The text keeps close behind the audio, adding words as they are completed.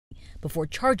before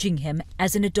charging him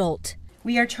as an adult.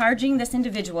 We are charging this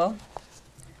individual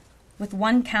with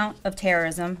 1 count of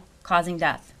terrorism causing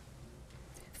death,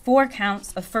 4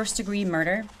 counts of first-degree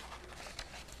murder,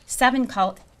 7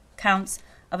 counts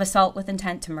of assault with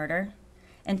intent to murder,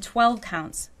 and 12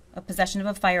 counts of possession of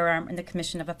a firearm and the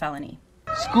commission of a felony.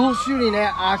 School shooting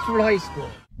at Oxford High School.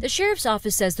 The sheriff's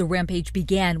office says the rampage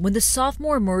began when the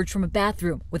sophomore emerged from a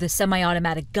bathroom with a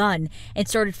semi-automatic gun and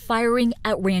started firing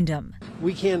at random.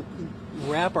 We can't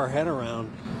wrap our head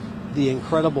around the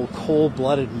incredible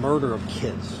cold-blooded murder of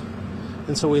kids,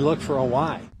 and so we looked for a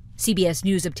why. CBS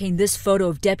News obtained this photo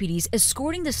of deputies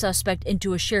escorting the suspect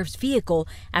into a sheriff's vehicle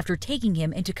after taking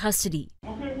him into custody.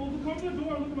 Okay, well, come to the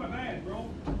door and look at my bag, bro.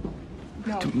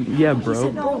 Yeah,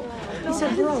 bro. He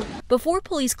said bro. Before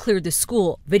police cleared the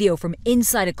school, video from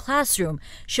inside a classroom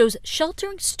shows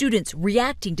sheltering students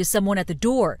reacting to someone at the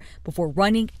door before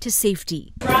running to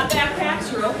safety. Drop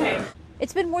backpacks, you're okay.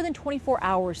 It's been more than 24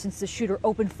 hours since the shooter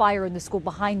opened fire in the school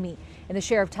behind me, and the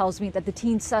sheriff tells me that the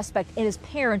teen suspect and his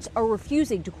parents are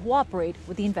refusing to cooperate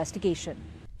with the investigation.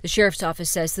 The sheriff's office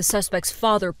says the suspect's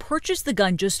father purchased the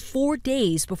gun just 4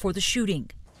 days before the shooting.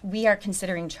 We are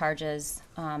considering charges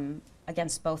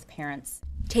against both parents.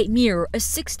 Tate Muir, a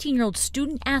 16-year-old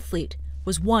student athlete,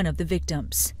 was one of the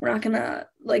victims. We're not gonna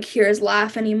hear his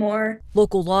laugh anymore.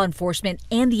 Local law enforcement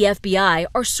and the FBI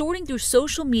are sorting through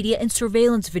social media and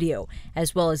surveillance video,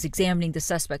 as well as examining the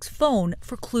suspect's phone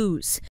for clues.